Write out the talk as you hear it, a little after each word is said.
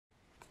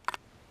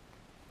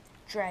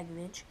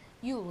Dragovich,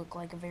 you look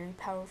like a very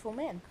powerful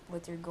man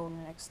with your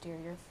golden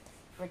exterior,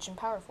 rich and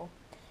powerful.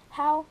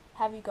 How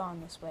have you gone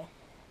this way?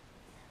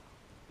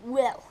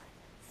 Well,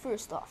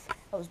 first off,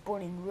 I was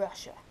born in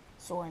Russia,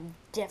 so I'm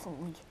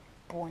definitely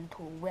born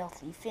to a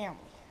wealthy family.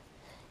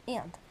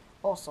 And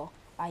also,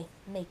 I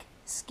make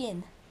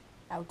skin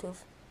out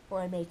of,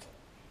 or I make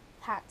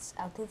hats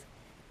out of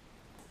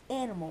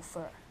animal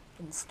fur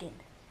and skin.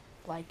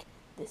 Like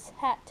this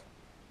hat,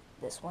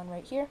 this one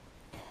right here,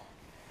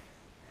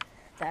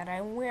 that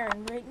I'm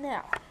wearing right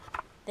now.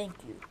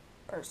 Thank you,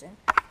 person,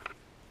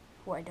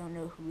 who I don't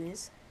know who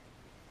is.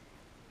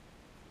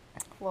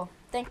 Well,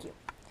 thank you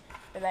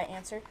for that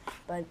answer,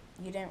 but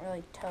you didn't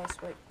really tell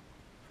us what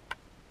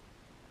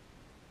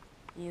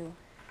you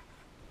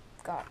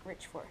got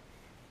rich for.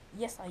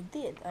 Yes, I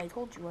did. I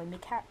told you I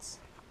make hats.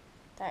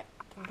 That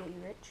can get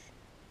you rich.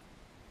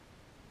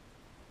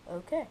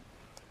 Okay.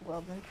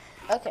 Well then.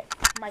 Okay,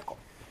 Michael.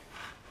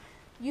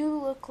 You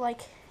look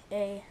like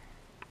a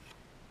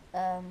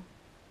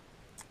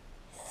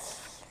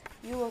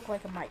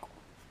Michael.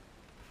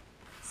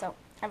 So,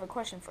 I have a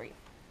question for you.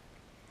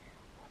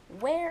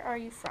 Where are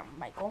you from,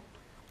 Michael?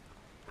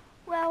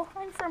 Well,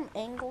 I'm from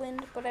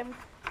England, but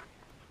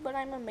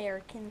I'm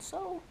American,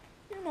 so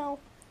you know,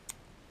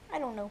 I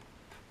don't know.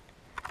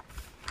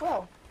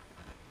 Well,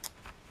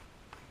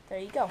 there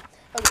you go.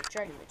 Okay,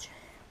 Dragovich.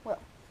 Well,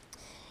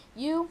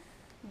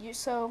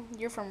 so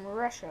you're from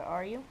Russia,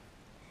 are you?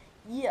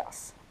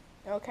 Yes.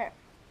 Okay.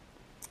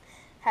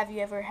 Have you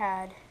ever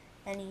had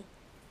any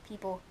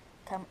people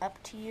come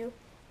up to you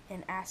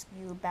and ask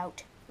you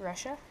about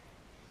Russia?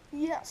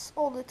 Yes,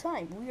 all the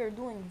time. We are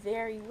doing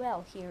very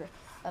well here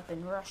up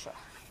in Russia.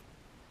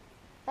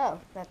 Oh,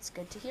 that's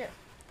good to hear.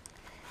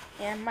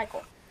 And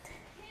Michael,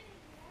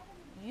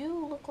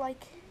 you look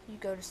like you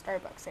go to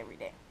Starbucks every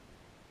day.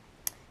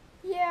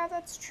 Yeah,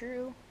 that's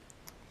true.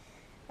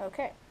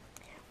 Okay.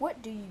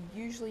 What do you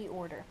usually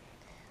order?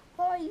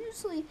 Well, I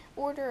usually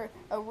order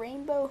a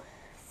rainbow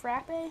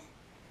frappe.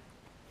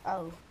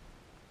 Oh,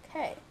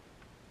 okay.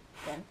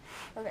 Then,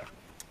 okay.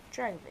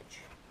 Dragovich,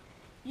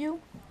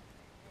 you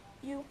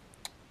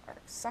are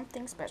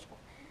something special,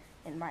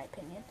 in my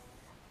opinion.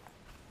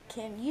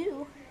 Do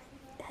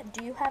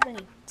you have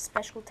any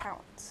special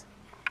talents?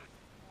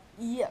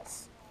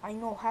 Yes, I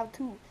know how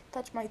to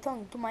touch my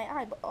tongue to my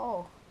eye, but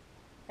oh,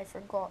 I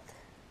forgot.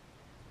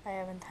 I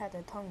haven't had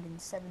a tongue in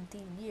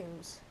 17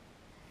 years.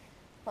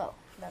 Well,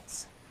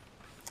 that's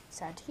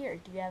sad to hear.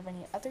 Do you have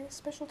any other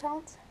special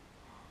talents?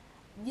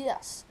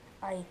 Yes,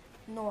 I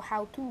know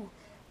how to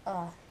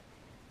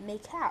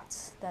make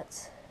hats.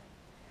 That's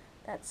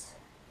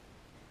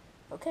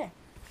okay.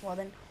 Well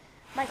then,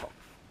 Michael,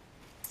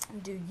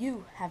 do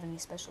you have any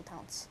special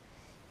talents?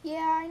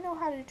 Yeah, I know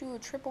how to do a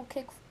triple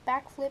kick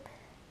backflip.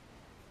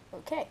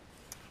 Okay.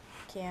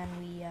 Can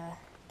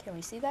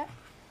we see that?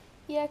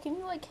 Yeah, can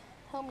you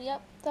help me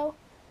up though?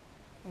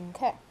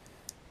 Okay.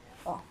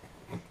 Well,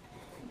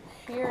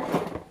 here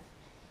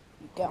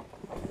you go.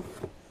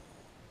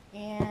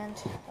 And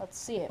let's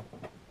see it.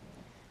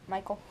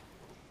 Michael.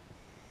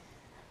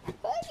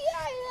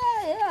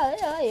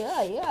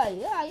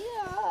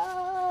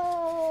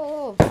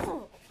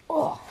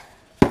 Oh.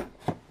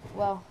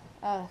 Well,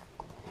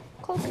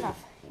 close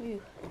enough.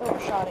 You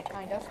overshot it,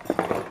 kind of,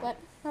 but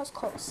that was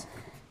close.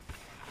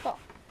 Well,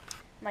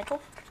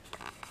 Michael,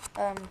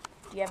 do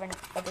you have any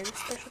other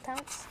special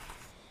talents?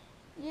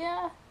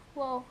 Yeah,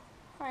 well,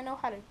 I know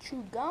how to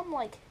chew gum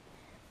like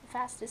the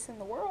fastest in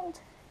the world.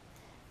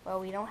 Well,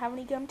 we don't have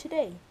any gum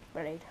today,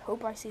 but I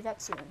hope I see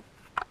that soon.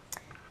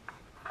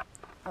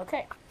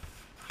 Okay,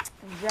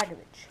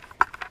 Dragovich,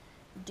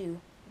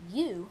 do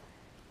you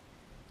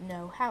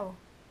know how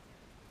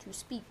to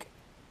speak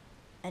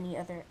any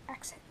other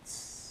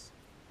accents?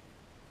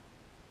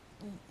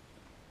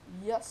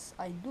 Yes,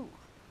 I do.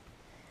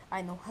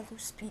 I know how to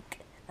speak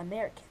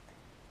American.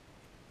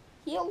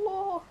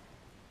 Hello.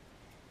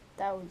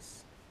 That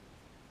was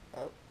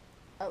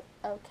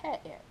okay,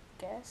 I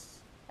guess.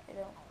 I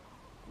don't,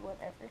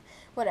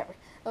 whatever.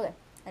 Okay,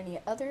 any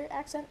other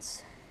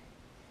accents?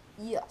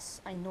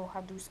 Yes, I know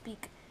how to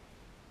speak,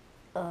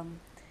 no,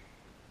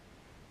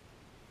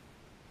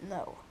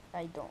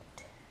 I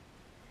don't.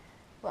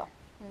 Well,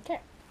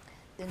 okay.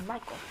 Then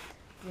Michael,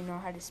 do you know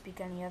how to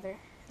speak any other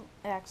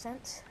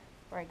accents?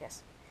 Or I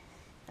guess,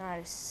 know how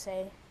to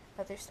say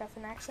other stuff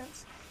in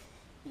accents?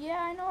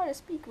 Yeah, I know how to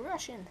speak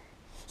Russian.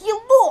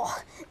 Hello,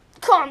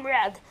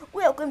 comrade!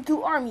 Welcome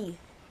to army!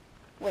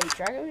 Wait,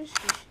 Dragovich?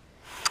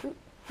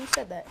 Who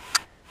said that?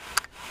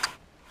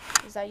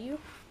 Is that you?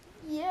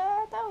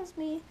 Yeah, that was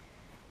me.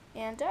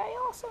 And I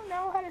also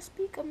know how to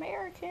speak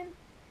American.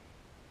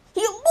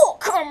 Hello,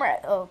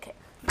 comrade! Okay.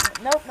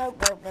 Nope.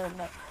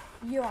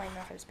 You only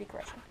know how to speak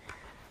Russian.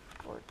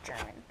 Or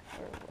German.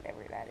 Or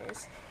whatever that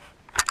is.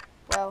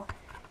 Well.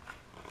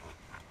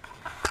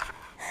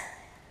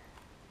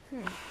 I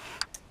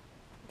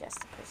guess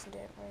the person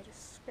didn't write a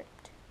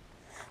script.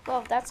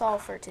 Well, that's all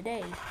for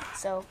today.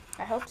 So,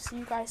 I hope to see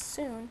you guys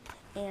soon.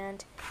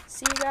 And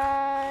see you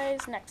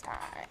guys next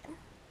time.